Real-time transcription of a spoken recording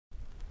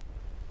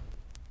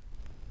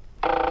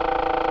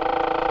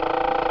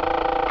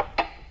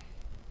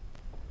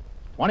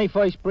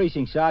21st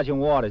Precinct, Sergeant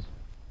Waters.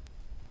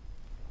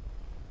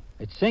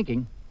 It's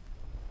sinking.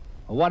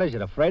 Well, what is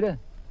it, a freighter?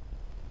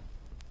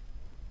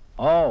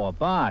 Oh, a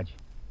barge.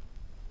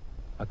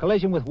 A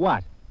collision with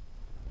what?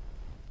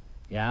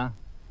 Yeah?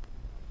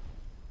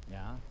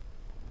 Yeah?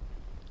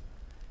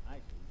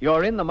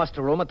 You're in the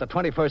muster room at the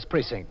 21st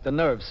Precinct, the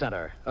nerve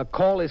center. A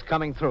call is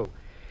coming through.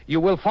 You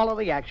will follow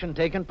the action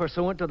taken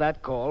pursuant to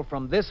that call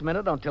from this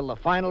minute until the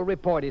final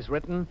report is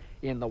written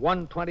in the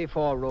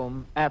 124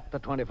 room at the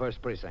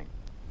 21st Precinct.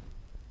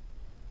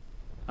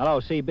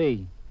 Hello,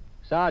 CB.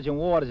 Sergeant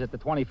Waters at the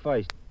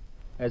 21st.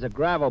 There's a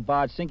gravel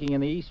barge sinking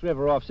in the East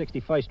River off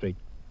 61st Street.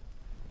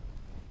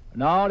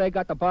 No, they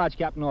got the barge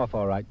captain off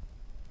all right.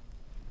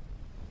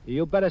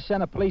 You better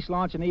send a police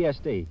launch and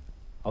ESD.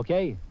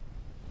 Okay?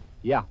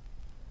 Yeah.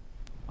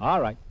 All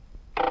right.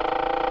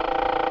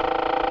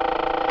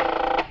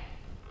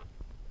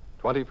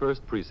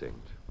 21st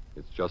Precinct.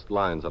 It's just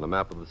lines on a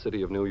map of the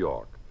city of New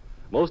York.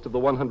 Most of the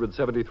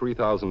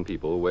 173,000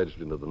 people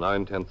wedged into the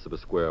 9/10 of a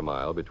square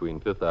mile between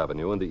Fifth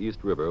Avenue and the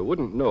East River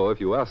wouldn't know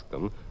if you asked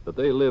them that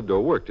they lived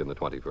or worked in the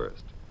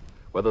 21st.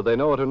 Whether they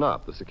know it or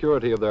not, the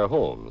security of their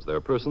homes,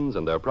 their persons,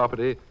 and their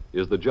property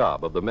is the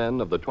job of the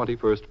men of the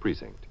 21st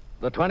Precinct.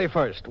 The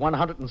 21st,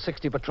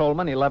 160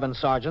 patrolmen, 11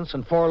 sergeants,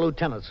 and 4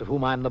 lieutenants, of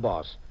whom I'm the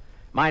boss.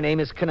 My name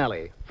is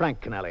Kennelly,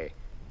 Frank Kennelly.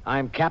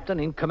 I'm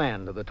captain in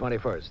command of the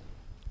 21st.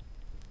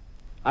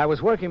 I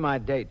was working my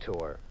day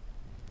tour.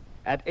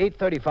 At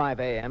 8:35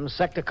 a.m.,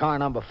 sector car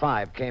number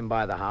 5 came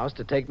by the house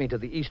to take me to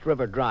the East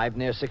River Drive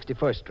near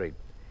 61st Street.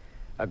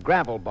 A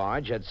gravel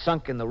barge had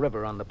sunk in the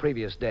river on the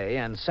previous day,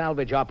 and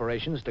salvage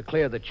operations to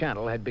clear the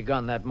channel had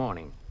begun that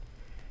morning.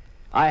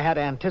 I had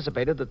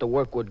anticipated that the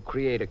work would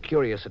create a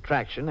curious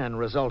attraction and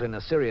result in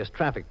a serious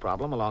traffic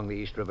problem along the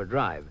East River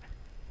Drive.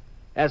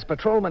 As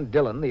Patrolman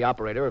Dillon, the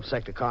operator of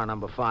sector car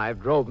number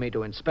 5, drove me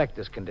to inspect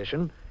this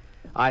condition,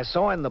 I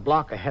saw in the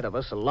block ahead of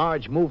us a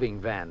large moving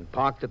van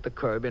parked at the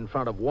curb in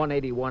front of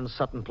 181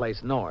 Sutton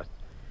Place North,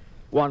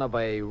 one of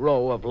a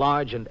row of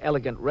large and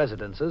elegant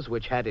residences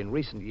which had in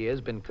recent years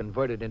been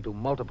converted into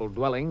multiple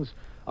dwellings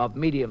of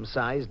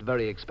medium-sized,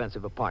 very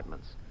expensive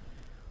apartments.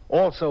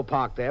 Also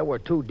parked there were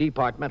 2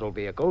 departmental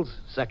vehicles,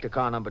 sector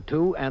car number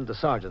 2 and the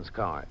sergeant's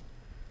car.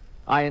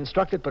 I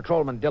instructed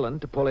Patrolman Dillon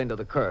to pull into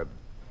the curb.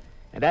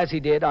 And as he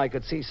did, I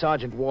could see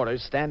Sergeant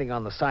Waters standing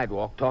on the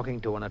sidewalk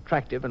talking to an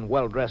attractive and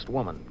well-dressed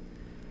woman.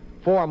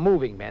 4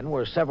 moving men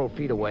were several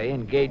feet away,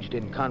 engaged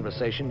in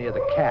conversation near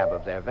the cab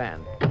of their van.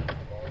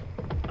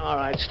 All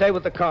right, stay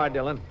with the car,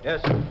 Dillon.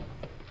 Yes.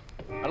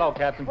 Hello,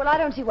 Captain. Well, I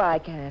don't see why I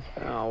can't.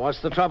 Oh,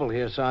 what's the trouble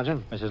here,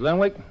 Sergeant? Mrs.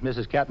 Linwick, this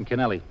is Captain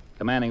Kennelly,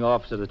 commanding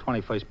officer of the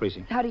 21st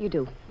Precinct. How do you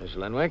do? Miss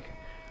Linwick?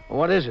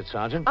 What is it,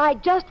 Sergeant? I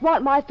just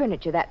want my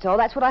furniture, that's all.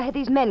 That's what I had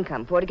these men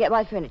come for, to get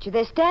my furniture.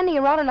 They're standing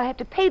around, and I have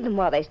to pay them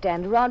while they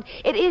stand around.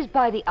 It is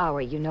by the hour,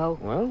 you know.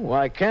 Well,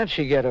 why can't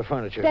she get her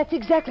furniture? That's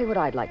exactly what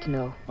I'd like to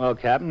know. Well,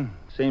 Captain,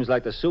 seems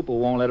like the super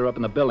won't let her up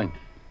in the building.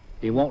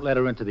 He won't let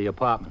her into the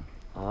apartment.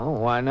 Oh,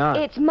 why not?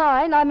 It's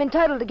mine. I'm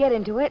entitled to get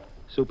into it.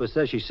 Super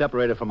says she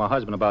separated from her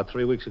husband about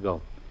 3 weeks ago.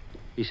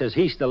 He says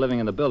he's still living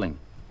in the building.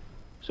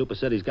 Super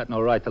said he's got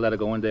no right to let her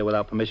go in there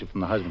without permission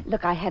from the husband.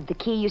 Look, I have the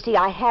key. You see,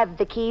 I have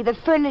the key. The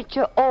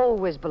furniture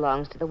always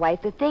belongs to the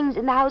wife. The things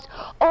in the house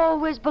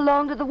always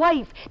belong to the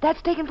wife. That's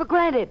taken for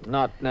granted.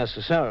 Not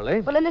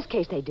necessarily. Well, in this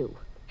case, they do.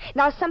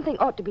 Now, something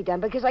ought to be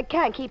done, because I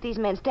can't keep these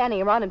men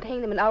standing around and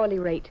paying them an hourly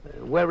rate.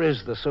 Where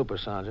is the super,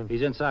 Sergeant?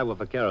 He's inside with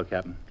Vaquero,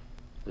 Captain.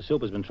 The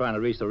super's been trying to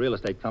reach the real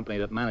estate company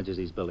that manages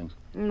these buildings.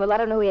 Well, I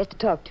don't know who he has to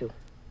talk to.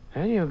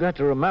 And you've got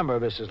to remember,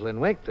 Mrs.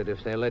 Linwick, that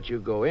if they let you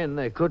go in,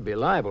 they could be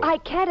liable. I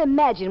can't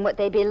imagine what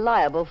they'd be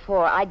liable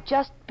for. I'd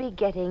just be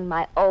getting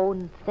my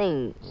own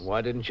things.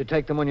 Why didn't you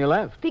take them when you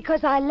left?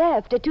 Because I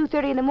left at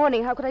 2:30 in the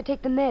morning. How could I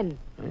take them then?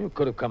 You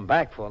could have come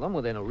back for them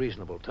within a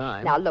reasonable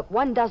time. Now, look,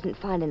 one doesn't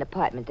find an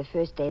apartment the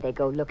first day they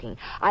go looking.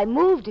 I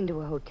moved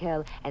into a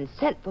hotel and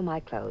sent for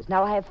my clothes.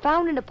 Now, I have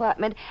found an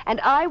apartment,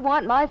 and I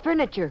want my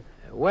furniture.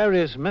 Where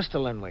is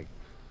Mr. Linwick?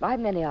 I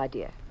haven't any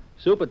idea.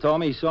 Super told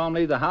me he saw him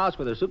leave the house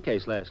with her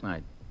suitcase last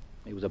night.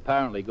 He was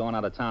apparently going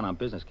out of town on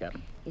business,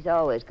 Captain. He's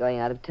always going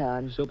out of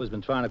town. Super's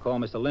been trying to call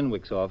Mr.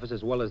 Linwick's office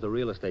as well as the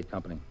real estate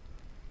company.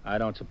 I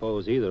don't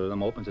suppose either of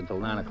them opens until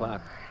 9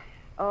 o'clock.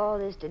 All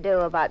this to do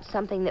about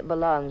something that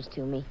belongs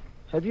to me.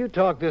 Have you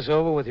talked this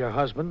over with your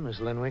husband, Miss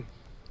Linwick?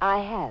 I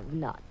have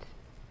not.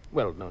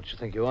 Well, don't you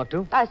think you ought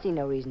to? I see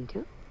no reason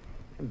to.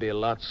 It'd be a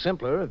lot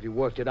simpler if you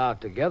worked it out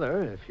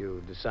together, if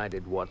you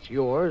decided what's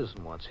yours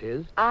and what's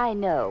his. I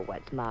know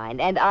what's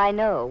mine, and I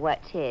know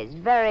what's his.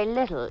 Very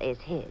little is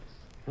his.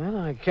 Well,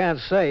 I can't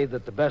say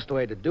that the best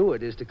way to do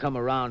it is to come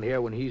around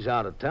here when he's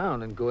out of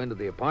town and go into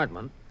the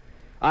apartment.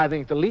 I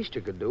think the least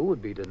you could do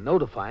would be to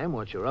notify him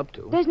what you're up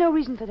to. There's no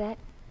reason for that.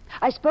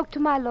 I spoke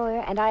to my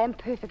lawyer, and I am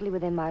perfectly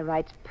within my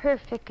rights.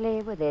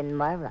 Perfectly within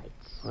my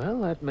rights.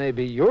 Well, that may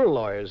be your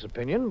lawyer's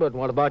opinion, but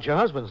what about your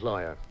husband's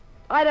lawyer?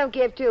 I don't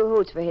give 2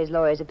 hoots for his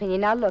lawyer's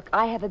opinion. Now, look,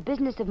 I have a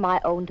business of my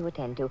own to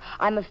attend to.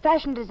 I'm a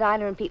fashion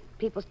designer, and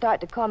people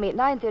start to call me at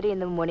 9:30 in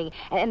the morning,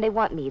 and they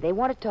want me. They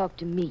want to talk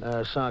to me.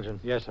 Sergeant.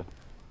 Yes, sir.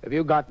 Have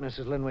you got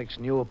Mrs. Linwick's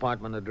new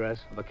apartment address?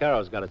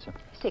 Vaccaro's got it, sir.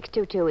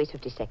 622 East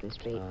 52nd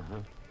Street. Uh-huh.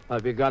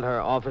 Have you got her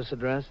office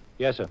address?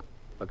 Yes, sir.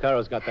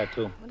 Vaccaro's got that,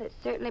 too. Well, it's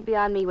certainly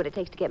beyond me what it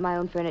takes to get my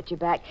own furniture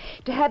back.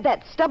 To have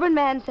that stubborn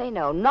man say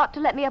no, not to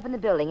let me up in the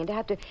building, and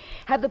to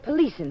have the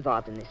police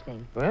involved in this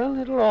thing. Well,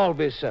 it'll all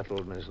be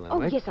settled, Miss Linwick.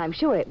 Oh, yes, I'm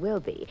sure it will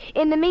be.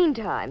 In the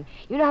meantime,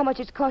 you know how much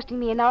it's costing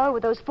me an hour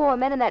with those 4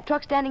 men in that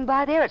truck standing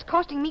by there? It's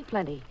costing me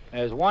plenty.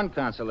 There's one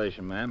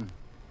consolation, ma'am.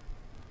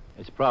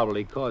 It's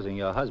probably causing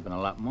your husband a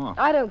lot more.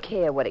 I don't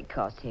care what it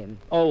costs him.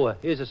 Oh,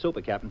 here's a super,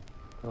 Captain.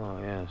 Oh,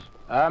 yes.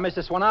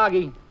 Mr.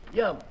 Swanagi.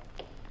 Yeah,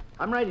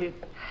 I'm right here.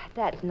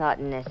 That's not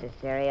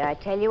necessary, I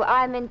tell you.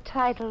 I'm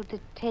entitled to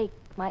take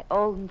my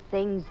own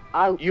things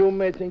out. You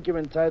may think you're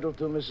entitled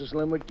to, Mrs.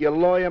 Linwick. Your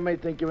lawyer may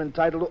think you're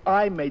entitled to.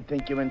 I may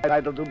think you're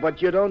entitled to.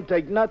 But you don't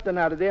take nothing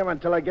out of there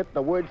until I get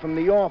the word from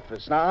the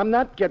office. Now, I'm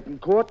not getting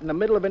caught in the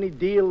middle of any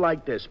deal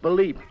like this.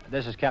 Believe me.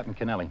 This is Captain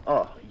Kennelly.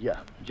 Oh,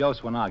 yeah. Joe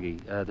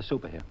Swanagi, the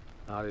super here.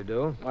 How do you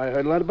do? I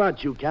heard a lot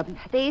about you, Captain.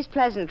 These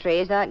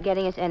pleasantries aren't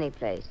getting us any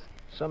place.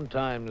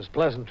 Sometimes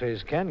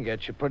pleasantries can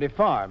get you pretty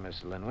far,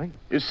 Miss Linwick.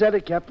 You said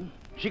it, Captain.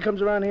 She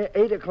comes around here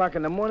 8 o'clock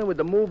in the morning with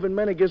the moving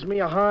men and gives me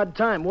a hard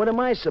time. What am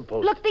I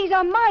supposed to... Look, these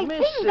are my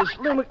Mrs. things.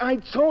 Linwick, I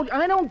told you,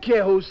 I don't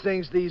care whose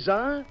things these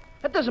are.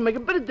 That doesn't make a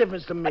bit of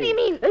difference to me. What do you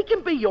mean? They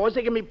can be yours.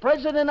 They can be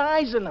President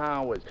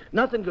Eisenhower's.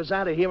 Nothing goes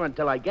out of here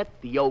until I get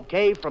the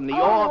okay from the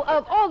office.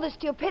 Of all the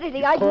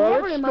stupidity, I'd Call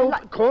never it in my stupid.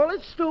 life... Call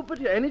it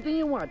stupid. Anything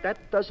you want.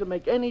 That doesn't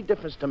make any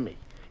difference to me.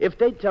 If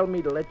they tell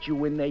me to let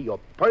you in there, you're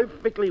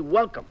perfectly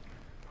welcome.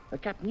 Now,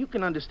 Captain, you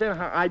can understand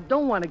how I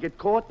don't want to get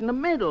caught in the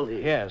middle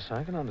here. Yes,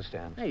 I can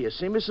understand. Hey, you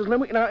see, Mrs.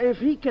 Linwick, now, if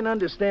he can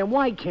understand,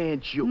 why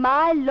can't you?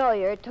 My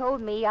lawyer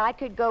told me I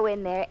could go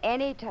in there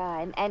any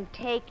time and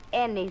take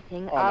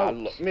anything out.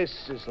 Now, look,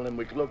 Mrs.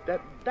 Linwick, look,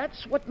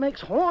 that's what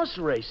makes horse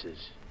races.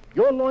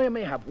 Your lawyer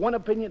may have one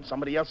opinion,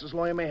 somebody else's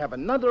lawyer may have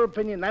another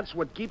opinion. That's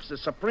what keeps the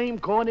Supreme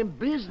Court in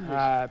business.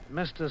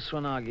 Mr.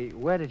 Swanagi,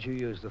 where did you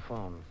use the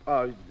phone?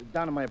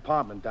 Down in my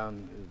apartment,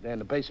 down there in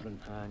the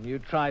basement. And you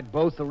tried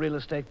both the real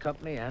estate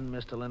company and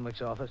Mr.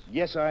 Linwick's office?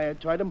 Yes, I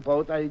tried them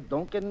both. I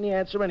don't get any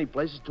answer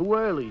anyplace. It's too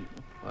early.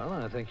 Well,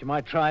 I think you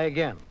might try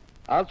again.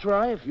 I'll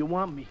try if you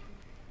want me.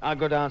 I'll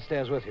go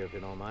downstairs with you if you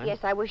don't mind. Yes,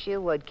 I wish you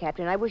would,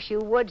 Captain. I wish you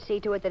would see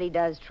to it that he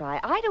does try.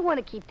 I don't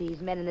want to keep these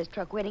men in this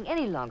truck waiting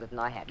any longer than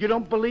I have to. You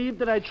don't believe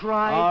that I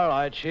tried? All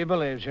right, she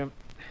believes you.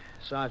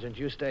 Sergeant,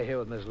 you stay here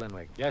with Miss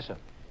Linwick. Yes, sir.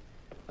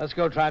 Let's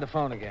go try the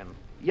phone again.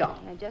 Yeah.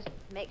 And just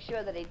make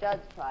sure that he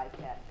does try,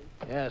 Captain.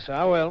 Yes,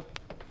 I will.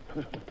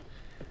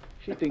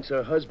 She thinks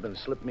her husband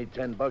slipped me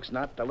 $10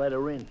 not to let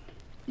her in.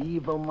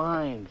 Evil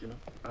mind, you know.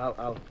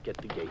 I'll get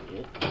the gate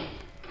here.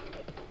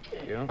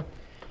 You?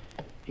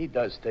 He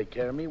does take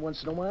care of me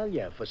once in a while,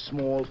 yeah, for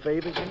small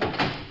favors, you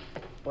know.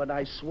 But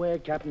I swear,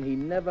 Captain, he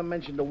never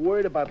mentioned a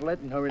word about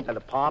letting her into the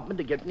apartment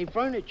to get any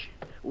furniture.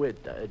 We're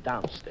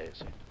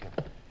downstairs.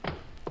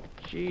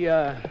 She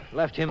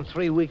left him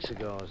 3 weeks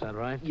ago, is that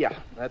right? Yeah,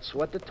 that's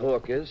what the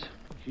talk is.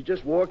 She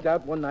just walked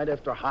out one night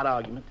after a hot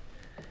argument.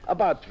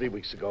 About 3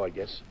 weeks ago, I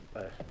guess.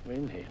 We're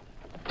in here.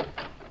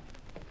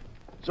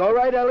 It's all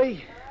right,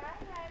 Ellie.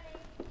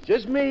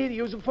 Just me to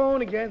use the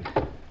phone again.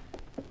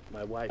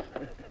 My wife.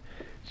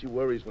 She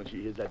worries when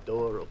she hears that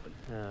door open.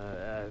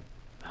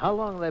 How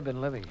long have they been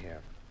living here?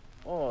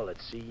 Oh,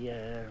 let's see,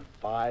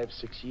 5,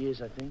 6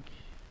 years, I think.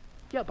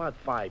 Yeah, about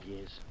 5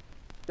 years.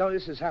 Now,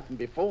 this has happened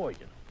before, you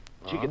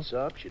know. She gets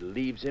up, she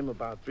leaves him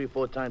about 3 or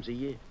 4 times a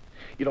year.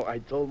 You know, I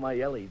told my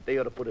Ellie they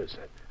ought to put a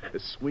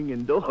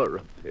swinging door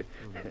up there.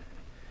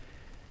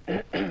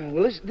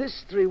 Well,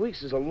 this 3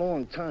 weeks is a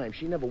long time.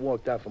 She never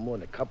walked out for more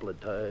than a couple of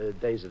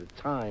days at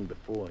a time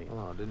before. You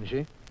know. Oh, didn't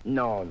she?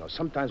 No.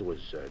 Sometimes it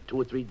was 2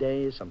 or 3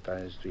 days,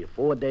 sometimes 3 or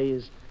 4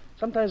 days,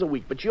 sometimes a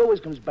week. But she always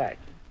comes back.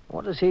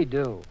 What does he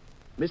do?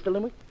 Mr.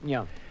 Linwick?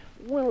 Yeah.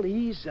 Well,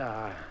 he's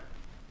an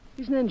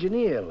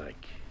engineer, like.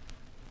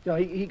 You know,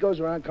 he goes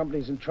around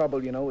companies in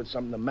trouble, you know, with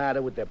something the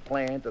matter with their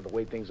plant or the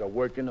way things are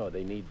working or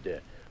they need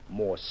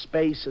more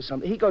space or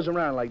something. He goes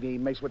around, like, he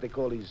makes what they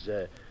call these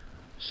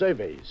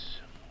surveys.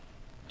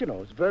 You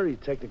know, it's very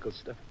technical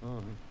stuff.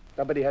 Mm-hmm.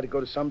 I bet he had to go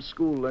to some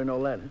school to learn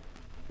all that, huh?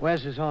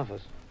 Where's his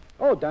office?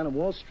 Oh, down on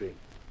Wall Street.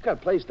 Got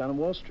a place down on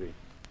Wall Street.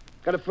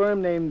 Got a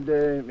firm named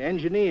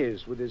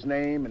Engineers with his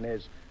name, and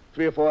there's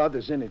 3 or 4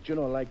 others in it. You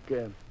know, like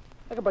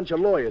a bunch of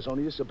lawyers,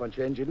 only this is a bunch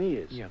of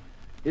engineers. Yeah.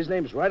 His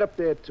name's right up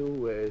there,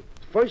 too.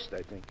 First,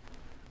 I think.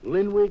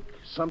 Linwick,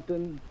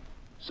 something,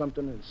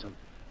 and something.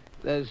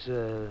 There's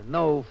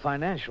no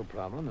financial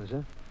problem, is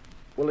there?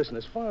 Well, listen,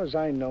 as far as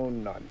I know,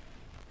 none.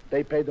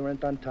 They pay the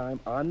rent on time,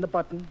 on the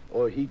button,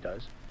 or he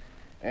does.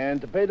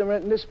 And to pay the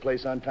rent in this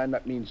place on time,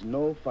 that means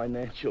no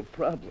financial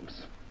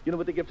problems. You know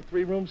what they get for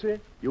 3 rooms here?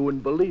 You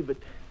wouldn't believe it.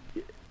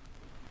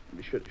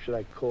 Should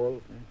I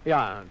call?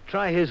 Yeah,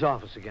 try his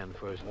office again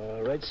first.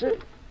 All right, sir.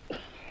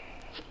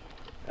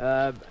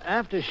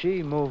 After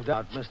she moved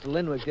out, Mr.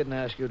 Linwick didn't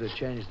ask you to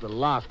change the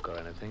lock or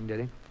anything, did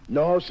he?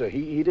 No, sir.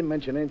 He didn't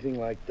mention anything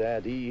like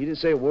that. He didn't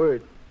say a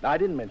word. I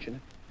didn't mention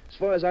it. As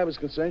far as I was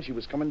concerned, she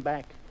was coming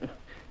back.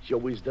 She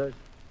always does.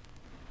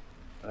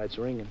 It's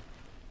ringing.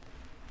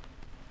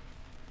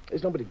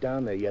 There's nobody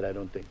down there yet, I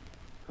don't think.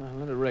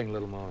 Let it ring a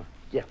little more.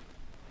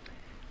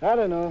 I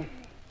don't know.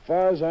 As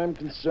far as I'm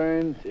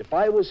concerned, if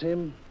I was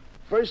him,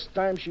 first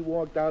time she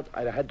walked out,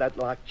 I'd have had that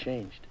lock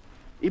changed.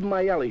 Even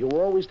my Ellie, who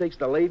always takes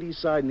the lady's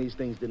side in these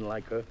things, didn't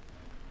like her.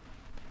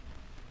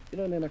 You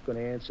know, they're not going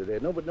to answer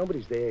there.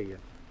 Nobody's there yet.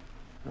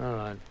 All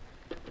right.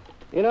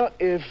 You know,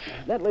 if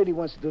that lady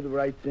wants to do the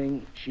right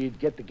thing, she'd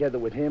get together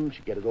with him.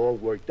 She'd get it all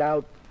worked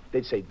out.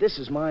 They'd say, this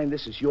is mine,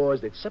 this is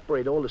yours. They'd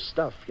separate all the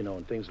stuff, you know,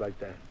 and things like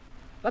that.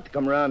 Not to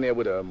come around there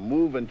with a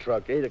moving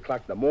truck, 8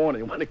 o'clock in the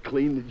morning, want to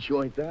clean the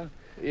joint out.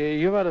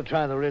 You ought to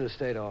try the real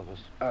estate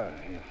office. Yeah.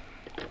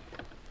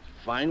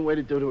 Fine way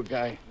to do to a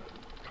guy.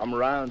 Come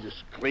around,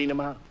 just clean him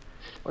out.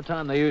 What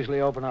time they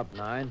usually open up,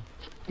 9?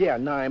 Yeah,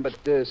 9,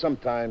 but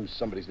sometimes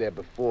somebody's there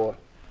before.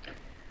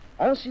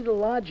 I don't see the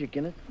logic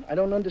in it. I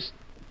don't understand.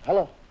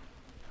 Hello?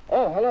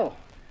 Oh, hello.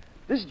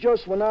 This is Joe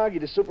Swanagi,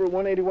 the super at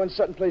 181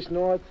 Sutton Place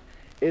North.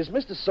 Is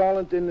Mr.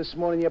 Solent in this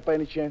morning yet by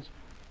any chance?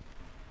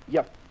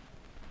 Yeah.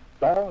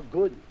 Oh,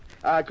 good.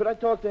 Could I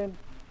talk to him?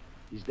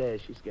 He's there.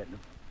 She's getting him.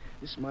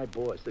 This is my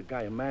boss, the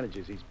guy who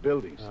manages these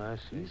buildings. Oh, I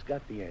see. He's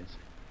got the answer.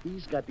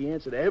 He's got the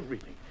answer to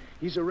everything.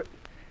 He's a...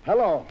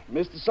 Hello,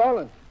 Mr.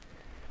 Solent.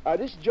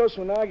 This is Joe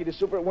Swanagi, the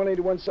super at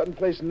 181 Sutton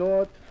Place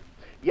North.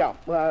 Yeah,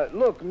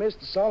 look,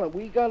 Mr. Solent,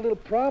 we got a little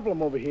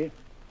problem over here.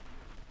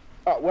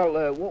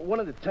 One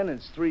of the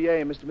tenants,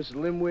 3A, Mr. and Mrs.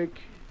 Limwick.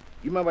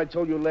 You remember I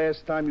told you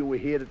last time you were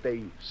here that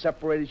they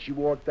separated, she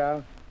walked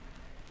out?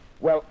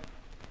 Well,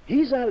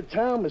 he's out of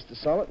town, Mr.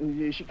 Solent,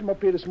 and she came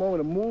up here this morning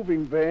with a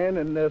moving van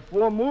and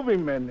 4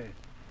 moving men there.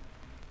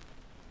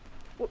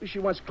 Well, she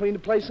wants to clean the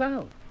place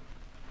out.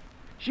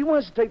 She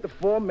wants to take the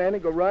 4 men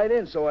and go right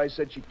in, so I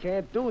said she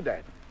can't do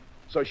that.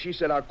 So she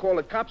said, I'll call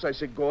the cops. I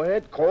said, go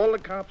ahead, call the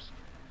cops.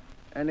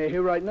 And they're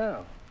here right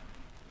now.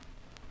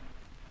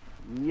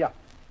 Yeah.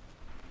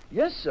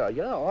 Yes, sir,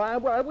 yeah,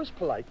 I was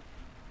polite.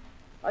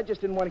 I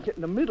just didn't want to get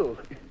in the middle.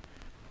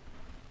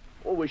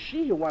 Or was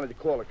she who wanted to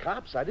call the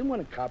cops? I didn't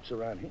want the cops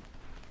around here.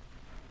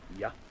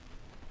 Yeah.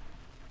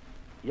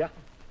 Yeah.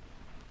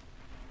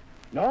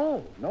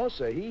 No,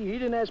 sir. He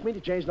didn't ask me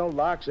to change no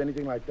locks or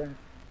anything like that.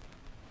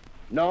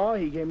 No,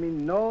 he gave me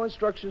no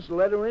instructions to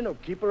let her in or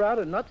keep her out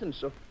or nothing,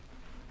 so...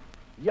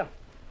 Yeah.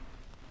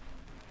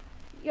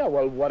 Yeah,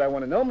 well, what I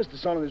want to know, Mr.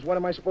 Solomon, is what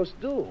am I supposed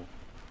to do?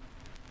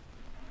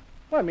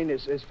 Well, I mean,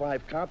 there's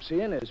 5 cops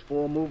here, and there's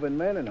 4 moving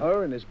men, and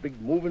her, and this big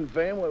moving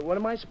van. What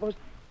am I supposed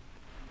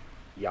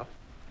to... Yeah.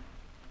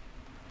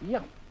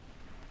 Yeah.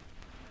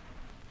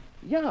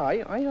 Yeah,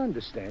 I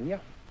understand, yeah.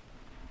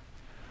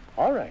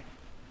 All right.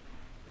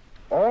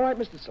 All right,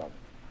 Mr. Solomon.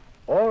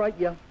 All right,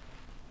 yeah.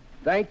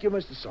 Thank you,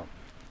 Mr. Solomon.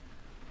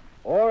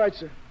 All right,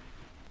 sir.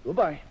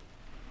 Goodbye.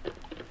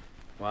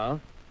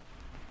 Well?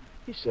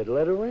 He said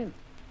let her in.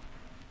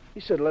 He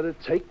said let her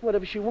take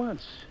whatever she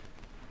wants.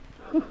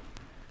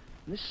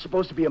 This is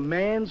supposed to be a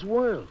man's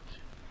world.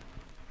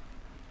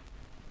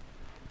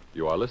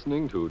 You are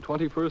listening to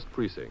 21st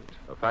Precinct,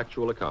 a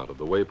factual account of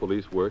the way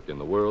police work in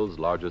the world's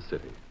largest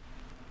city.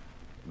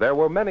 There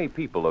were many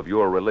people of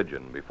your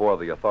religion before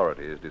the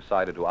authorities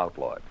decided to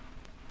outlaw it.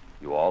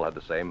 You all had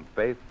the same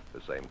faith,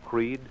 the same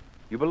creed.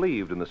 You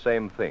believed in the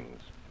same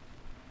things.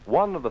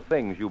 One of the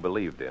things you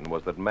believed in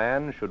was that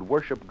man should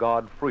worship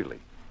God freely,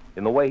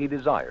 in the way he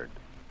desired,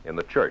 in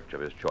the church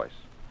of his choice.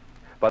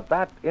 But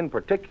that, in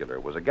particular,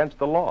 was against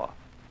the law.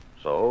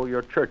 So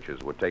your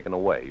churches were taken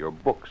away, your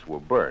books were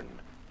burned,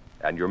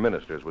 and your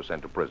ministers were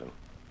sent to prison.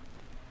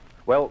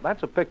 Well,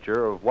 that's a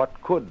picture of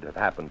what could have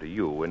happened to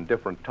you in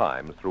different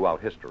times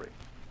throughout history.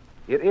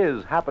 It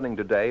is happening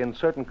today in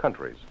certain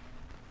countries,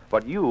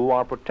 but you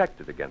are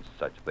protected against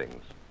such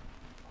things.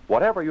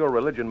 Whatever your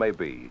religion may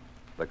be,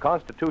 the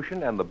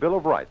Constitution and the Bill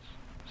of Rights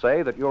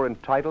say that you're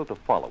entitled to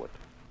follow it,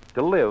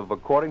 to live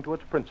according to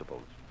its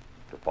principles,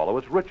 to follow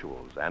its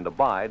rituals and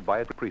abide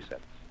by its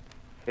precepts.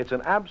 It's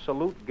an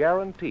absolute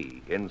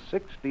guarantee in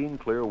 16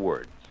 clear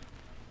words.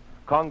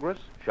 Congress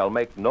shall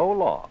make no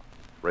law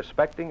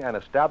respecting an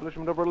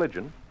establishment of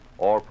religion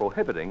or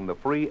prohibiting the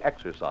free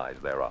exercise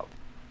thereof.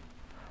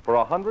 For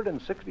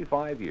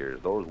 165 years,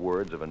 those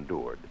words have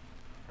endured.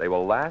 They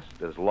will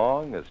last as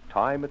long as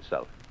time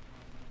itself.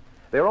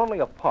 They're only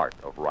a part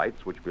of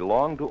rights which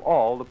belong to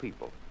all the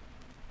people.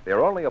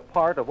 They're only a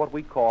part of what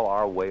we call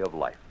our way of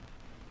life.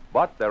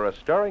 But they're a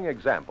stirring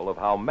example of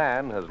how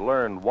man has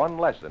learned one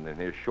lesson in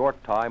his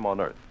short time on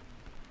Earth,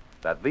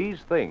 that these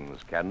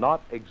things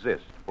cannot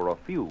exist for a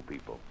few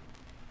people.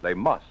 They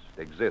must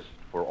exist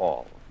for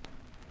all.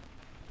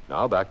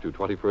 Now back to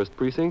 21st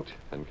Precinct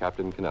and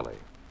Captain Kennelly.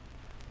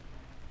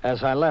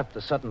 As I left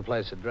the Sutton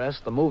Place address,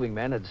 the moving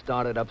men had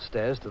started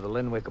upstairs to the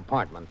Linwick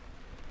apartment.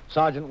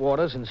 Sergeant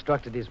Waters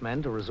instructed his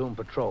men to resume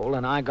patrol,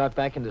 and I got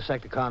back into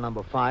sector car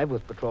number 5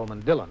 with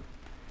Patrolman Dillon.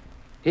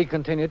 He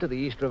continued to the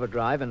East River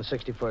Drive and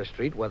 61st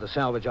Street, where the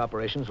salvage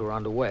operations were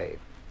underway.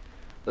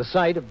 The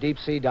sight of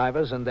deep-sea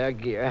divers and their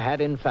gear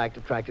had, in fact,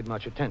 attracted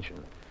much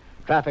attention.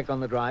 Traffic on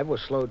the drive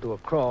was slowed to a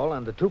crawl,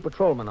 and the 2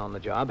 patrolmen on the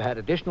job had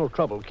additional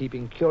trouble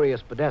keeping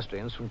curious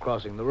pedestrians from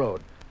crossing the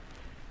road.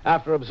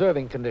 After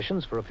observing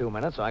conditions for a few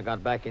minutes, I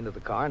got back into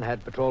the car and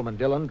had Patrolman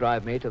Dillon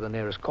drive me to the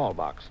nearest call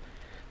box.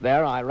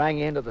 There, I rang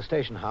into the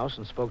station house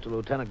and spoke to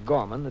Lieutenant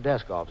Gorman, the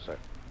desk officer.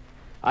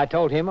 I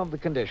told him of the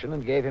condition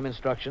and gave him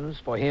instructions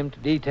for him to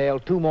detail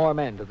 2 more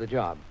men to the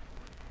job.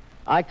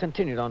 I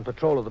continued on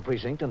patrol of the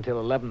precinct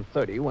until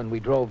 11:30 when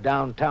we drove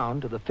downtown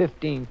to the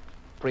 15th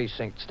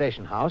Precinct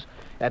station house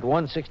at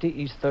 160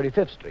 East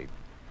 35th Street.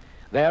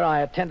 There,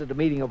 I attended a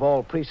meeting of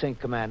all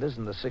precinct commanders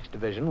in the 6th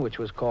Division, which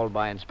was called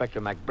by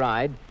Inspector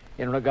McBride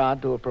in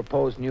regard to a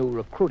proposed new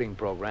recruiting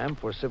program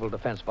for civil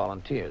defense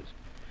volunteers.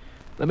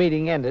 The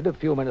meeting ended a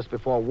few minutes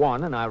before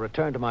 1, and I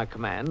returned to my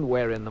command,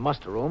 where in the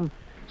muster room,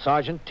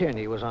 Sergeant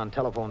Tierney was on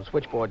telephone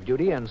switchboard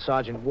duty, and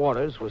Sergeant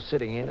Waters was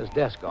sitting in as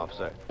desk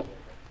officer.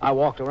 I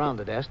walked around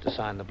the desk to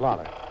sign the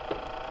blotter.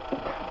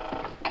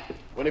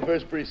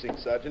 21st Precinct,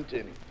 Sergeant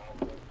Tierney.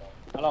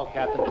 Hello,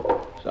 Captain.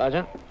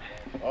 Sergeant,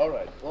 All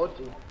right,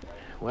 4-2.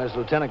 where's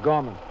Lieutenant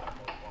Gorman?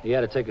 He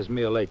had to take his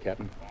meal late,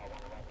 Captain.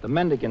 The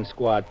Mendicant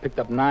squad picked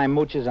up 9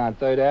 mooches on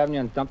 3rd Avenue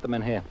and dumped them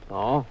in here.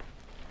 Oh?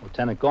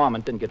 Lieutenant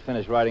Gorman didn't get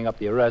finished writing up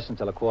the arrest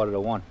until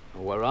 1:45.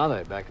 Where are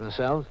they? Back in the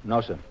cells?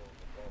 No, sir.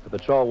 The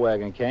patrol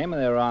wagon came,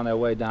 and they were on their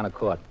way down to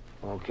court.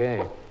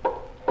 Okay.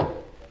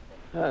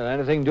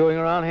 Anything doing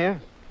around here?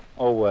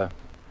 Oh,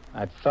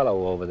 that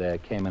fellow over there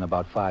came in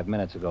about 5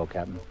 minutes ago,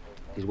 Captain.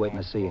 He's waiting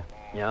to see you.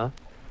 Yeah?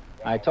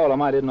 I told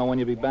him I didn't know when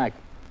you'd be back.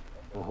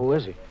 Well, who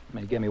is he?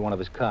 He gave me one of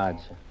his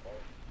cards.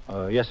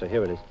 Yes, sir,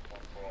 here it is.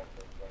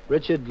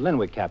 Richard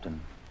Linwick,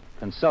 Captain.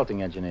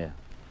 Consulting engineer.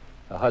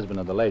 The husband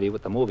of the lady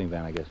with the moving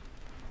van, I guess.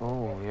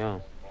 Oh, yeah.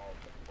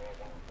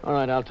 All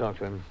right, I'll talk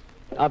to him.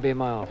 I'll be in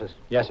my office.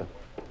 Yes, sir.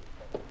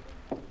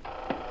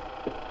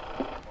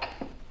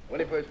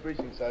 21st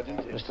Precinct, Sergeant.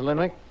 Mr.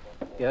 Linwick,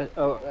 Yes.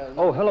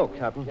 Hello,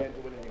 Captain.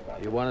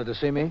 you wanted to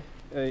see me?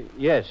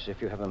 Yes,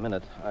 if you have a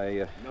minute.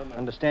 I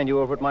understand you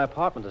were over at my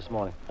apartment this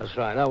morning. That's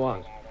right, I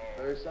was.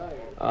 Very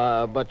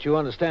sorry. But you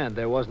understand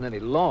there wasn't any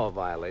law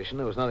violation.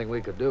 There was nothing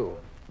we could do.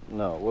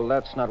 No, well,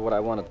 that's not what I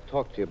wanted to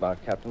talk to you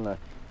about, Captain.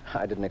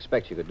 I didn't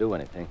expect you could do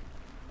anything.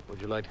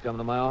 Would you like to come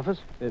to my office?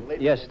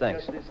 Yes,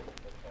 thanks.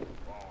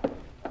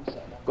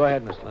 Go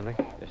ahead, Mr. Linwick.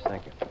 Yes,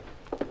 thank you.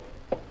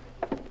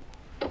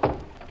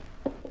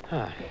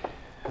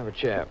 Have a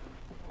chair.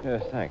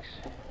 Yes, thanks.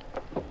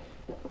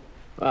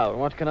 Well,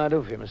 what can I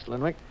do for you, Mr.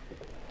 Linwick?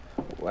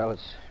 Well,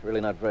 it's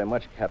really not very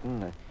much,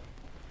 Captain.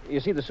 You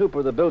see, the super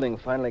of the building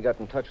finally got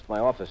in touch with my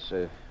office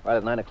right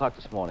at 9 o'clock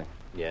this morning.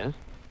 Yes?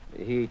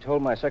 He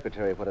told my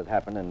secretary what had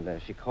happened,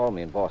 and she called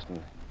me in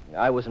Boston.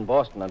 I was in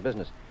Boston on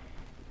business.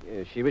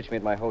 She reached me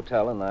at my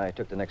hotel, and I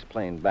took the next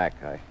plane back.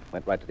 I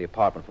went right to the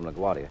apartment from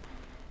LaGuardia.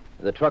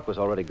 The truck was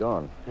already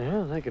gone.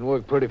 Yeah, they can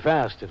work pretty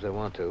fast if they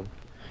want to.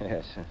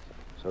 Yes,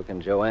 so can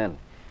Joanne.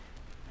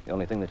 The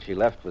only thing that she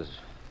left was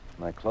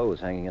my clothes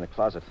hanging in a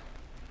closet.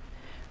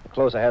 The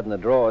clothes I had in the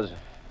drawers,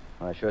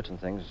 my shirts and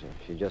things,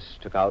 she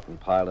just took out and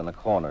piled in a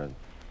corner.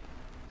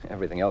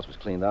 Everything else was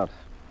cleaned out.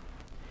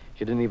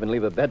 She didn't even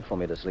leave a bed for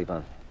me to sleep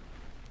on.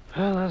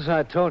 Well, as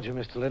I told you,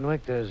 Mr.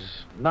 Linwick,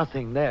 there's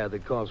nothing there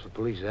that calls for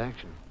police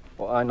action.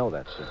 Well, I know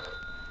that, sir.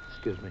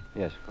 Excuse me.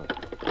 Yes, of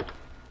course.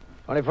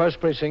 21st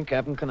Precinct,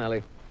 Captain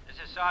Kennelly. This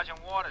is Sergeant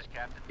Waters,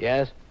 Captain.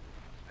 Yes?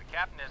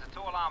 Captain, there's a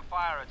 2-alarm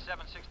fire at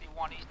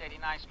 761 East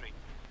 89th Street.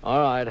 All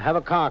right, have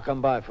a car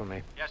come by for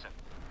me. Yes,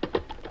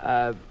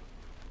 sir.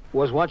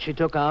 Was what she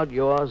took out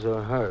yours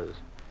or hers?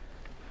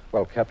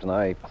 Well, Captain,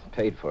 I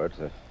paid for it,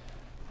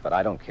 but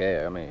I don't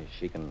care. I mean,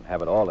 she can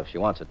have it all if she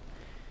wants it.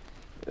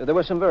 There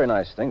were some very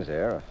nice things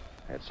there.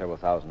 I had several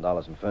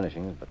 $1,000s in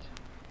furnishings, but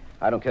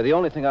I don't care. The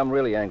only thing I'm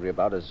really angry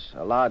about is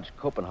a large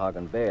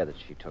Copenhagen bear that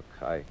she took.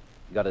 I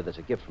got it as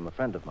a gift from a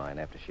friend of mine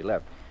after she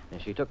left,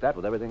 and she took that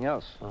with everything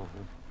else. Uh-huh.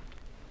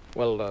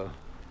 Well,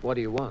 what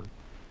do you want?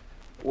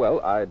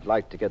 Well, I'd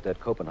like to get that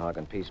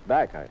Copenhagen piece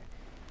back.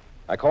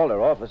 I called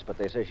her office, but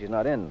they say she's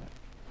not in.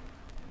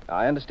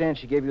 I understand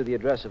she gave you the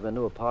address of her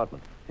new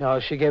apartment. Yeah,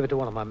 she gave it to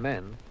one of my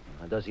men.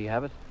 Does he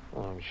have it?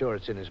 Well, I'm sure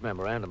it's in his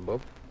memorandum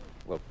book.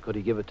 Well, could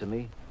he give it to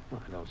me?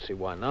 Well, I don't see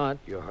why not.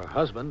 You're her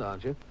husband,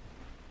 aren't you?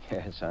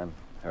 Yes, I'm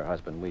her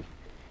husband. We've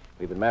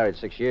been married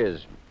 6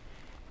 years.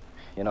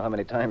 You know how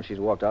many times she's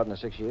walked out in the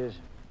 6 years?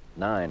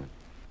 9,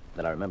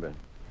 that I remember.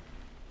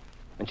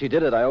 When she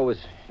did it, I always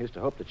used to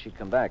hope that she'd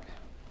come back.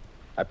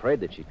 I prayed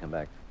that she'd come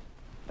back.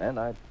 And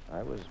I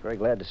was very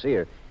glad to see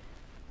her.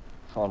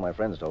 All my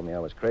friends told me I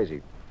was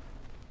crazy.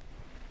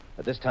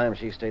 But this time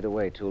she stayed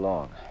away too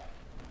long.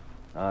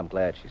 Now I'm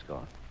glad she's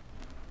gone.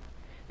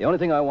 The only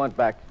thing I want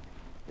back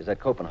is that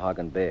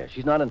Copenhagen bear.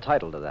 She's not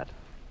entitled to that.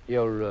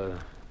 You're,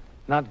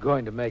 not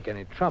going to make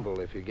any trouble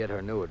if you get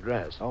her new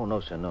address. Oh, no,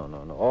 sir,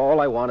 no.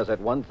 All I want is that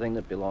one thing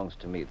that belongs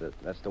to me.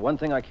 That's the one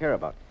thing I care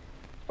about.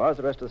 As far as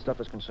the rest of the stuff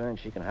is concerned,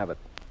 she can have it.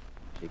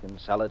 She can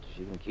sell it.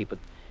 She can keep it.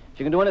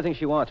 She can do anything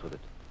she wants with it.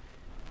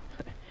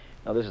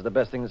 Now, this is the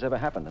best thing that's ever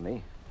happened to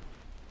me.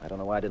 I don't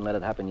know why I didn't let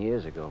it happen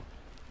years ago.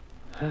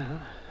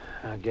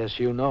 I guess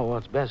you know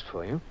what's best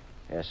for you.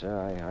 Yes,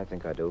 sir, I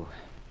think I do.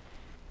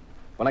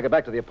 When I got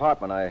back to the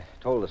apartment, I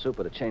told the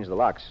super to change the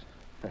locks.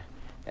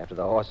 After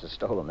the horse is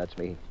stolen, that's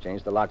me.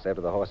 Change the locks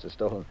after the horse is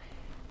stolen.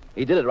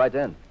 He did it right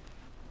then.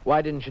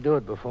 Why didn't you do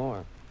it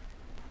before?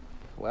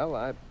 Well,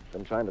 I've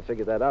been trying to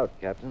figure that out,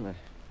 Captain.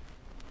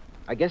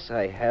 I guess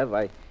I have.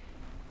 I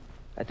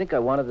think I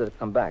wanted her to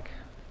come back.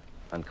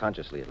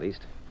 Unconsciously, at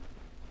least.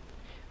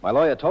 My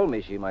lawyer told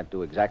me she might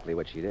do exactly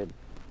what she did.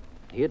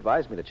 He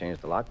advised me to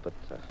change the lock, but,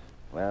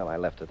 well, I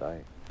left it.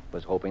 I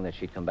was hoping that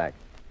she'd come back.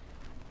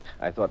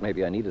 I thought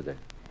maybe I needed her.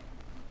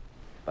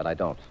 But I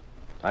don't.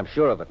 I'm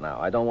sure of it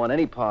now. I don't want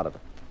any part of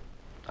it.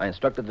 I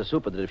instructed the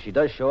super that if she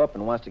does show up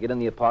and wants to get in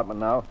the apartment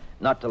now,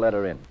 not to let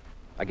her in.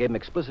 I gave him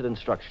explicit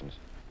instructions.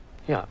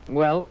 Yeah,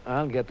 well,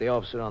 I'll get the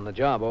officer on the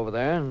job over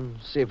there and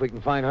see if we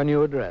can find her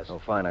new address. Oh,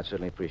 fine. I'd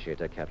certainly appreciate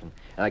that, Captain.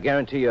 And I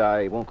guarantee you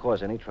I won't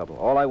cause any trouble.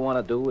 All I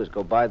want to do is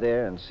go by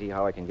there and see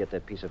how I can get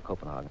that piece of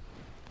Copenhagen.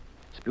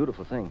 It's a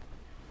beautiful thing.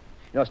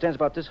 You know, it stands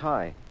about this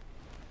high.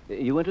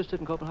 You interested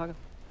in Copenhagen?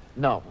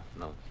 No.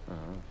 Uh-huh.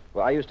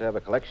 Well, I used to have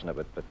a collection of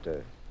it, but,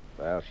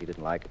 well, she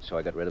didn't like it, so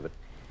I got rid of it.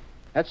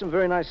 Had some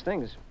very nice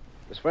things.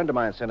 This friend of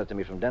mine sent it to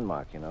me from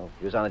Denmark, you know.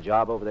 He was on a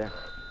job over there.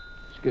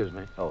 Excuse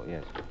me. Oh,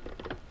 yes.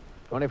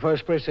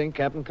 21st Precinct,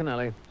 Captain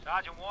Kennelly.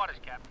 Sergeant Waters,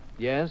 Captain.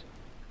 Yes?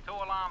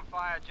 Two-alarm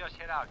fire just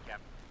hit out,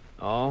 Captain.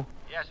 Oh?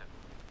 Yes, sir.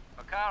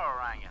 Vaccaro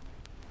rang you.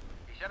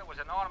 He said it was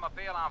an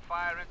automobile on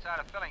fire inside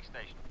a filling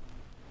station.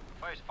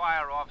 The first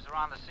fire officer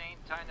on the scene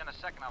turned in a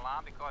second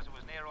alarm because it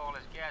was near all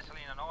his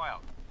gasoline and oil.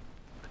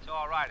 But it's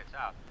all right, it's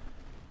out.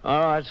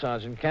 All right,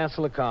 Sergeant.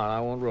 Cancel the car. I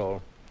won't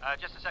roll.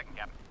 Just a second,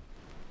 Captain.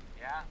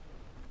 Yeah?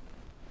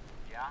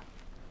 Yeah?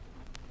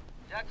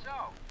 Is that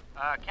so?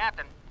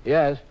 Captain,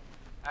 Yes?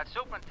 that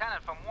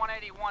superintendent from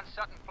 181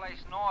 Sutton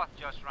Place North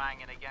just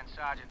rang in again,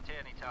 Sergeant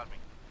Tierney tells me.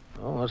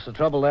 Oh, what's the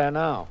trouble there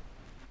now?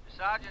 The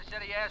sergeant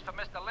said he asked for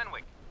Mr.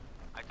 Linwick.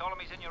 I told him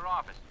he's in your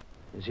office.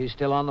 Is he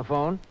still on the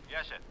phone?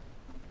 Yes, sir.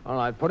 All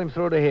right, put him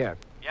through to here.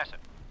 Yes, sir.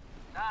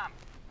 Tom,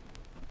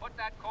 put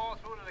that call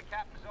through to the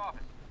captain's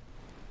office.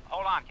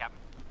 Hold on, Captain.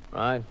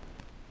 Right.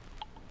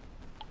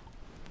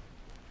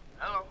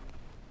 Hello.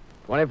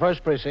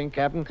 21st Precinct,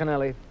 Captain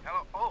Kennelly.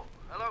 Hello. Oh,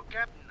 hello,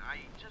 Captain. I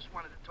just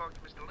wanted to talk to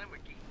Mr. Linwick.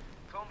 He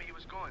told me he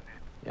was going there.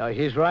 Yeah,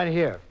 he's right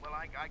here. Well,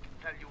 I can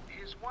tell you,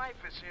 his wife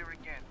is here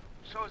again.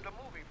 So is the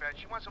moving van.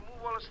 She wants to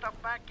move all the stuff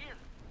back in.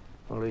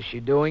 Well, is she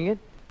doing it?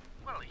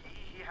 Well,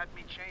 he had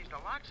me change the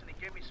locks, and he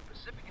gave me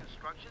specific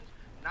instructions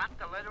not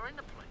to let her in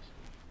the place.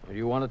 Do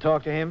you want to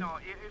talk to him? No,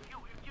 if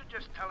you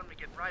just tell him to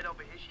get right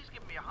over here, she's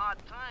giving me a hard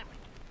time.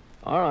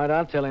 All right,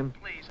 I'll tell him.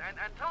 Please, and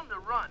tell him to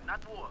run,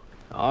 not walk.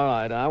 All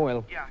right, I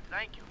will. Yeah,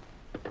 thank you.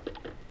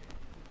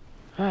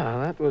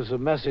 Ah, that was a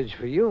message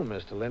for you,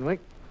 Mr. Linwick.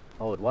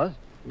 Oh, it was?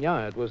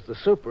 Yeah, it was the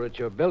super at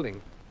your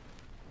building.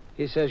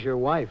 He says your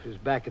wife is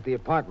back at the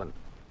apartment.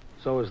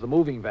 So is the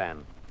moving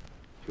van.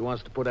 She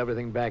wants to put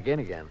everything back in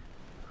again.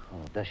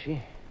 Oh, does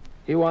she?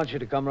 He wants you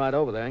to come right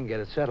over there and get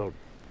it settled.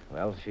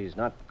 Well, she's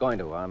not going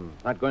to. I'm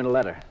not going to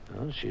let her.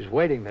 Well, she's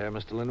waiting there,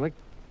 Mr. Linwick.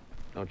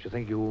 Don't you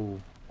think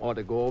you ought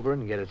to go over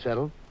and get it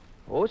settled?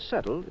 Oh, it's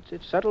settled.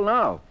 It's settled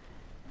now.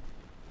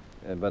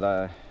 But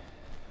I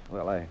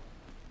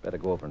better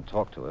go over and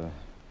talk to her.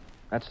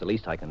 That's the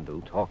least I can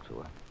do, talk to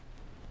her.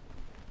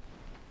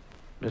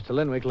 Mr.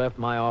 Linwick left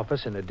my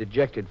office in a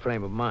dejected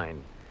frame of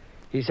mind.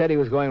 He said he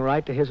was going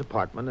right to his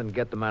apartment and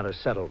get the matter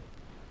settled.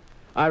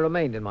 I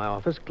remained in my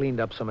office, cleaned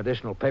up some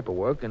additional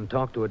paperwork, and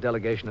talked to a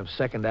delegation of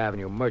 2nd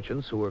Avenue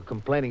merchants who were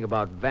complaining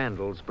about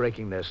vandals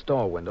breaking their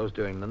store windows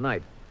during the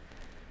night.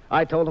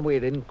 I told them we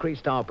had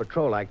increased our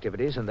patrol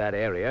activities in that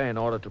area in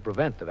order to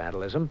prevent the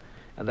vandalism,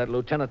 and that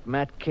Lieutenant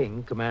Matt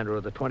King, commander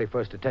of the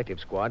 21st Detective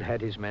Squad, had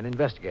his men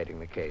investigating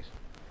the case.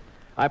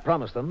 I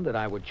promised them that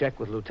I would check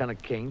with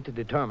Lieutenant King to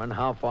determine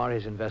how far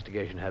his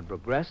investigation had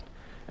progressed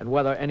and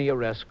whether any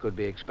arrests could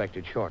be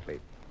expected shortly.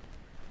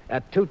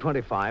 At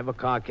 2:25, a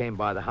car came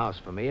by the house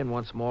for me, and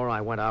once more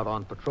I went out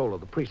on patrol of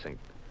the precinct.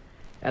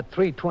 At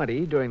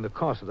 3:20, during the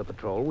course of the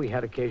patrol, we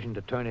had occasion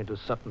to turn into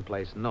Sutton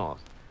Place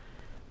North.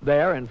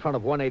 There, in front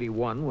of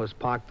 181, was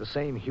parked the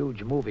same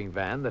huge moving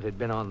van that had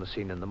been on the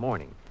scene in the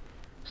morning.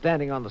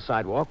 Standing on the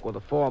sidewalk were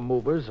the 4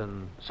 movers,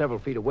 and several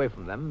feet away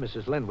from them,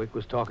 Mrs. Linwick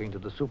was talking to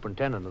the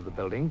superintendent of the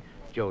building,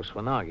 Joe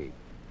Swanagi.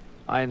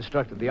 I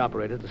instructed the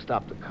operator to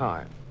stop the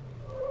car.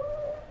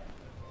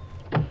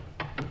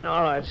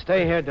 All right,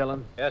 stay here,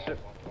 Dillon. Yes, sir.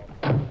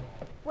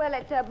 Well,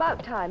 it's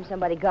about time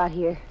somebody got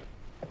here.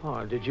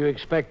 Oh, did you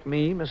expect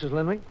me, Mrs.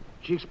 Linwick?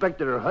 She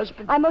expected her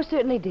husband? I most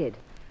certainly did.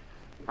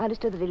 I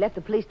understood that he left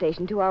the police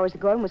station 2 hours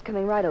ago and was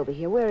coming right over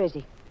here. Where is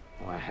he?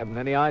 Oh, I haven't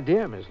any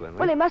idea, Miss Linwick.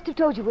 Well, he must have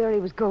told you where he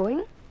was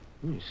going.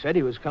 He said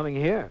he was coming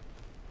here.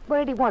 Where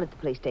did he want at the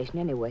police station,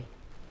 anyway?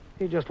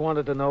 He just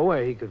wanted to know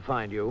where he could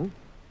find you.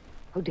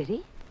 Oh, did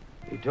he?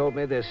 He told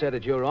me they said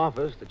at your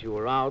office that you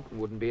were out and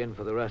wouldn't be in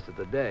for the rest of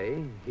the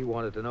day. He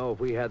wanted to know if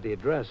we had the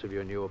address of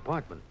your new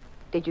apartment.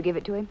 Did you give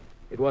it to him?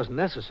 It wasn't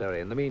necessary.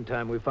 In the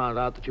meantime, we found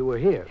out that you were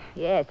here.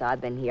 Yes,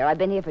 I've been here. I've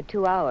been here for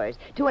 2 hours.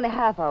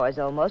 2.5 hours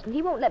almost, and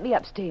he won't let me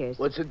upstairs.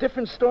 Well, it's a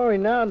different story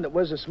now than it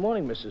was this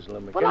morning, Mrs.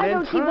 Linwick. Well, I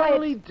don't see why An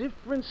entirely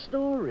different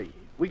story.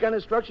 We got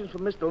instructions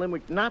from Mr.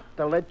 Linwick not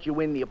to let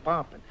you in the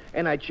apartment,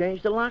 and I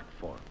changed the lock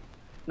for him.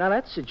 Now,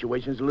 that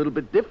situation's a little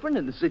bit different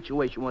than the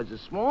situation was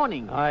this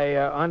morning. I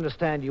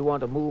understand you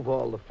want to move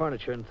all the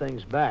furniture and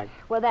things back.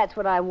 Well, that's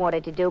what I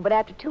wanted to do, but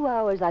after 2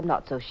 hours, I'm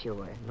not so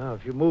sure. Now,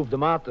 if you moved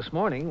them out this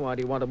morning, why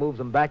do you want to move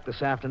them back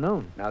this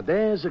afternoon? Now,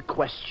 there's a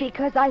question.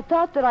 Because I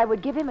thought that I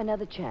would give him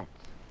another chance.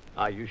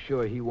 Are you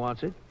sure he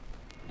wants it?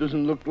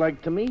 Doesn't look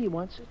like to me he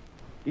wants it.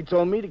 He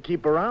told me to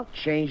keep her out,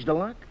 change the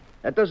lock.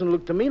 That doesn't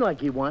look to me like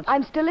he wants it.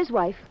 I'm still his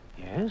wife.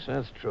 Yes,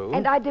 that's true.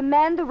 And I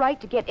demand the right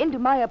to get into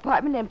my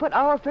apartment and put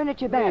our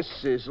furniture back.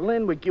 Mrs.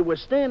 Linwick, you were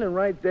standing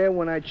right there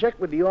when I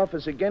checked with the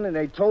office again, and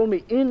they told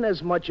me in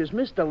as much as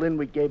Mr.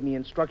 Linwick gave me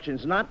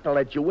instructions not to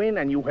let you in,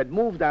 and you had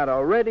moved out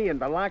already,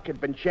 and the lock had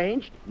been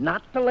changed,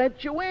 not to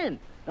let you in.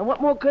 Now,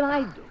 what more could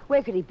I do?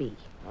 Where could he be?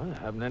 I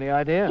haven't any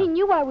idea. He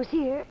knew I was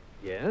here.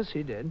 Yes,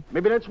 he did.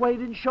 Maybe that's why he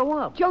didn't show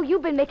up. Joe,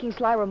 you've been making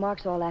sly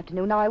remarks all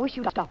afternoon. Now, I wish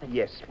you'd stop it.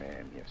 Yes,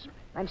 ma'am, yes, ma'am.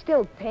 I'm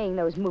still paying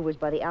those movers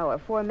by the hour.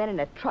 4 men in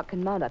a truck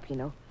can mount up, you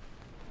know.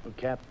 Well,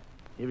 Cap,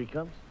 here he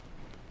comes.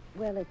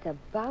 Well, it's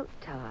about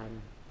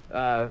time.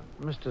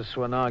 Mr.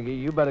 Swanagi,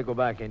 you better go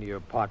back into your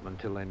apartment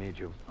till they need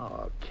you.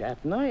 Oh,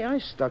 Captain, I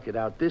stuck it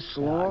out this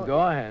long. Go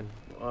ahead.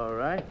 All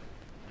right.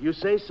 If you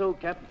say so,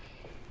 Captain.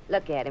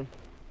 Look at him.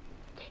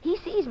 He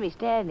sees me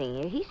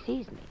standing here. He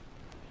sees me.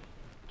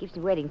 Keeps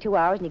me waiting 2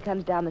 hours, and he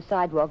comes down the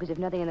sidewalk as if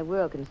nothing in the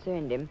world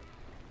concerned him.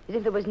 As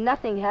if there was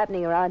nothing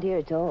happening around here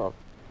at all.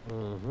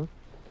 Mm-hmm.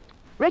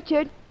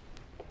 Richard!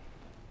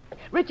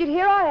 Richard,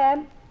 here I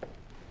am.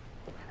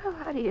 Oh,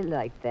 how do you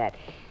like that?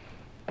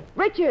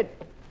 Richard!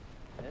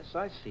 Yes,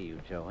 I see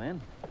you,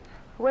 Joanne.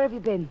 Where have you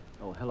been?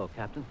 Oh, hello,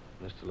 Captain.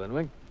 Mr.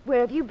 Linwick?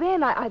 Where have you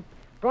been? I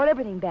brought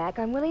everything back.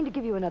 I'm willing to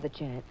give you another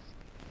chance.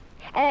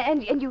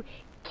 And you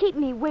keep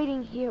me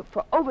waiting here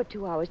for over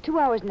 2 hours. 2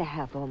 hours and a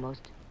half,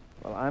 almost.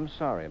 Well, I'm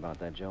sorry about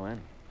that,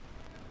 Joanne.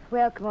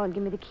 Well, come on,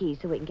 give me the keys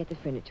so we can get the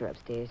furniture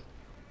upstairs.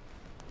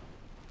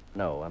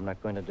 No, I'm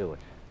not going to do it.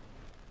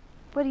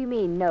 What do you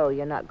mean, no,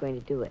 you're not going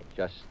to do it?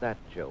 Just that,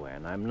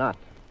 Joanne. I'm not.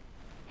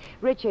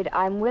 Richard,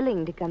 I'm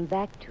willing to come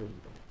back to you.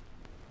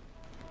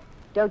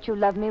 Don't you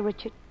love me,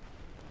 Richard?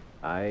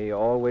 I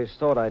always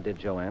thought I did,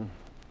 Joanne.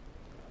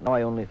 Now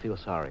I only feel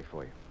sorry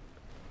for you.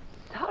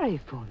 Sorry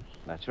for me?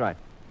 That's right.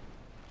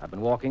 I've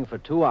been walking for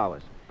 2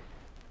 hours.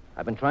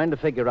 I've been trying to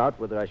figure out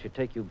whether I should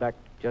take you back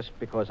just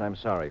because I'm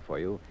sorry for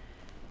you,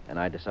 and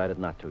I decided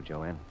not to,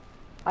 Joanne.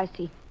 I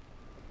see.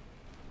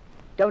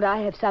 Don't I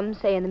have some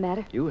say in the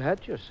matter? You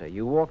had your say.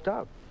 You walked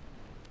out.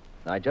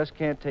 I just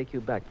can't take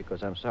you back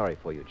because I'm sorry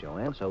for you,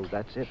 Joanne, so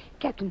that's it.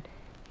 Captain,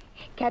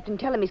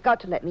 tell him he's got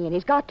to let me in.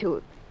 He's got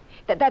to.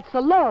 That's the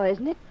law,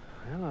 isn't it?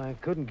 Well, I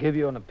couldn't give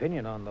you an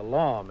opinion on the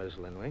law, Miss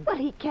Linwick. Well,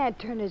 he can't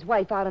turn his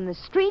wife out on the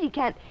street. He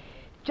can't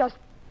just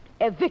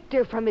evict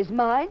her from his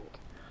mind.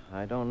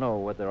 I don't know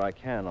whether I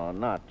can or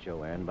not,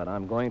 Joanne, but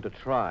I'm going to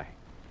try.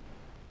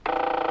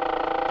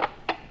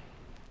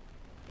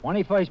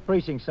 21st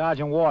Precinct,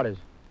 Sergeant Waters.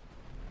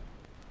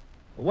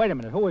 Wait a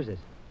minute, who is this?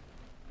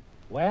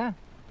 Where?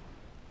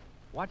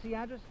 What's the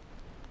address?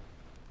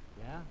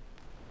 Yeah?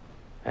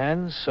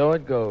 And so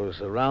it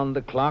goes, around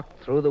the clock,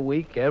 through the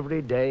week,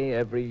 every day,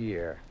 every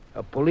year.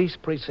 A police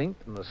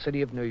precinct in the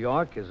city of New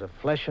York is a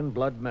flesh and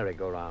blood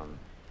merry-go-round.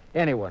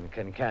 Anyone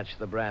can catch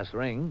the brass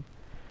ring,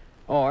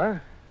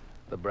 or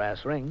the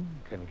brass ring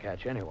can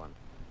catch anyone.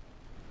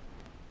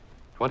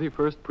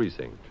 21st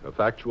Precinct, a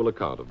factual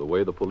account of the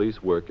way the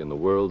police work in the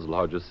world's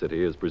largest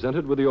city, is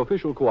presented with the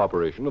official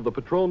cooperation of the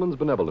Patrolmen's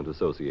Benevolent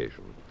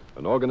Association,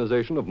 an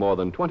organization of more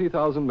than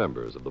 20,000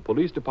 members of the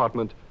Police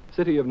Department,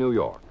 City of New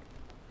York.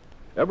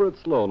 Everett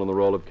Sloan in the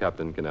role of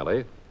Captain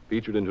Kennelly.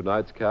 Featured in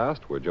tonight's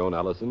cast were Joan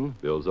Allison,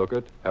 Bill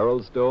Zuckert,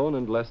 Harold Stone,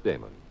 and Les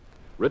Damon.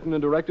 Written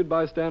and directed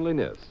by Stanley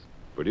Niss.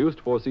 Produced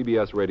for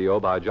CBS Radio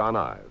by John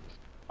Ives.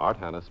 Art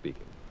Hanna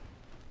speaking.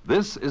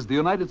 This is the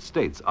United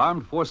States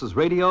Armed Forces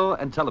Radio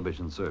and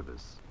Television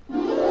Service.